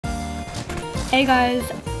Hey guys,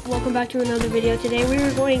 welcome back to another video. Today we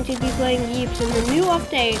are going to be playing Yeeps in the new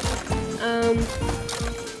update.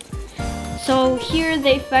 So here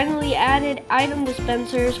they finally added item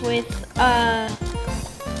dispensers with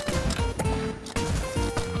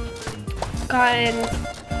cotton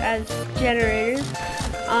as generators.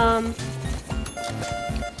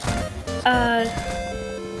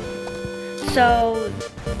 So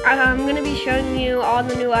I'm gonna be showing you all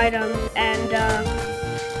the new items, and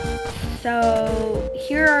so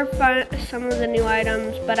here are some of the new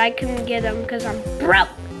items, but I couldn't get them because I'm broke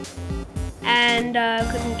and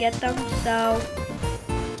couldn't get them. So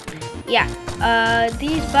yeah,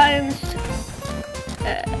 these buttons.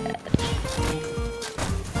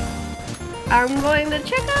 I'm going to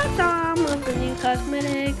check out some of the new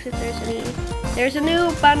cosmetics if there's any. There's a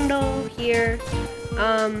new bundle here.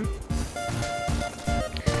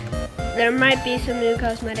 There might be some new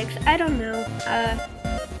cosmetics. I don't know.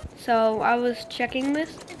 So I was checking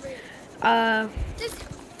this. Does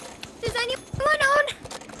anyone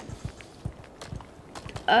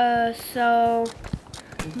own? So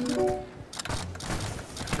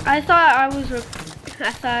I thought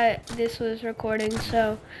this was recording,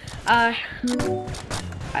 so I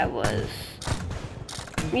was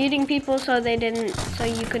muting people so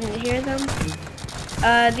you couldn't hear them.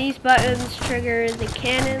 These buttons trigger the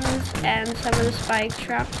cannons and some of the spike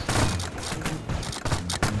traps.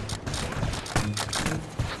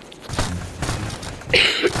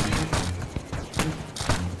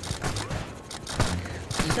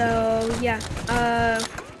 So yeah,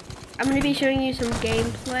 I'm gonna be showing you some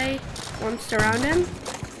gameplay once surrounded.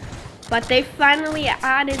 But they finally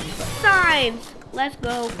added signs. Let's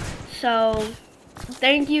go. So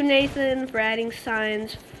thank you, Nathan, for adding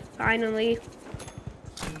signs finally.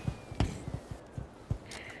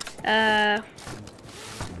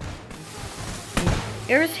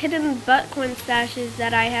 There's hidden butt coin stashes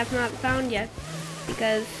that I have not found yet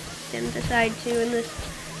because I didn't decide to in this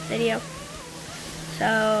video.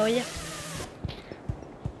 So yeah.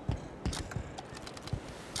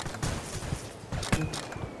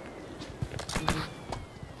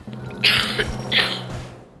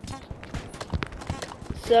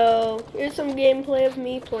 So here's some gameplay of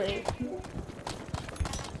me playing.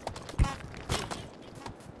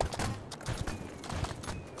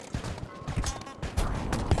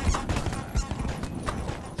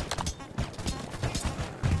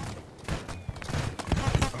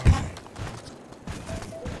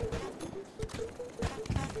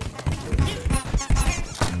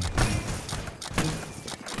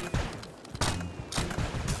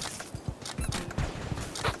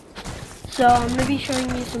 So I'm going to be showing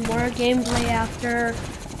you some more gameplay after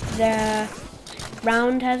the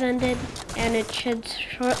round has ended, and it should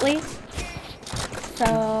shortly.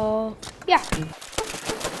 So yeah.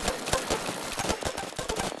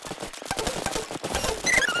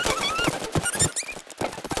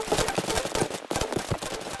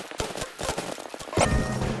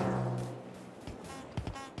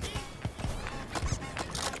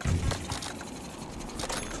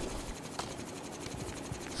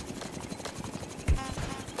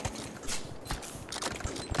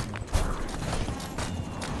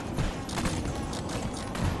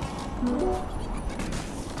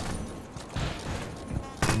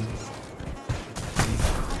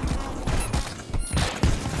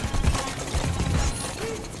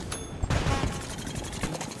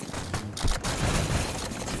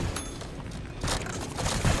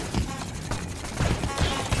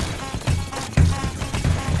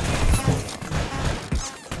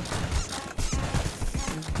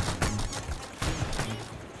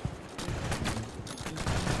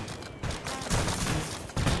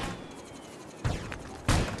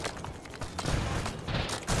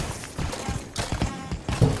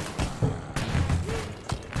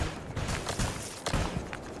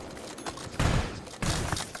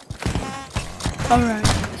 Alright,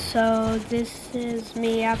 so this is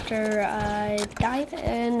me after I died,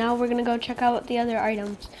 and now we're gonna go check out the other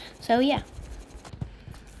items. So yeah.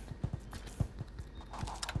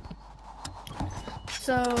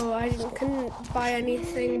 So I couldn't buy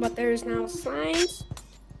anything, but there's now signs,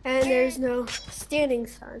 and there's no standing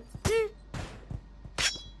signs.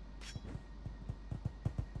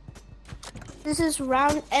 This is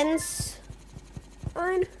round ends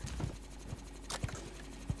sign.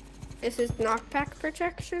 This is knockback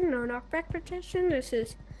protection, no knockback protection. This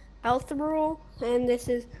is health rule, and this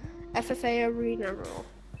is FFA arena rule.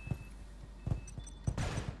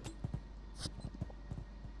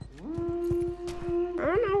 I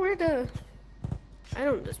don't know where the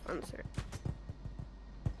item dispenser.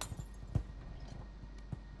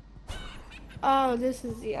 Oh, this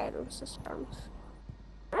is the item system.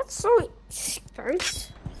 That's so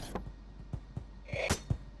expensive.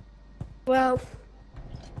 Well,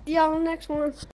 see y'all next one.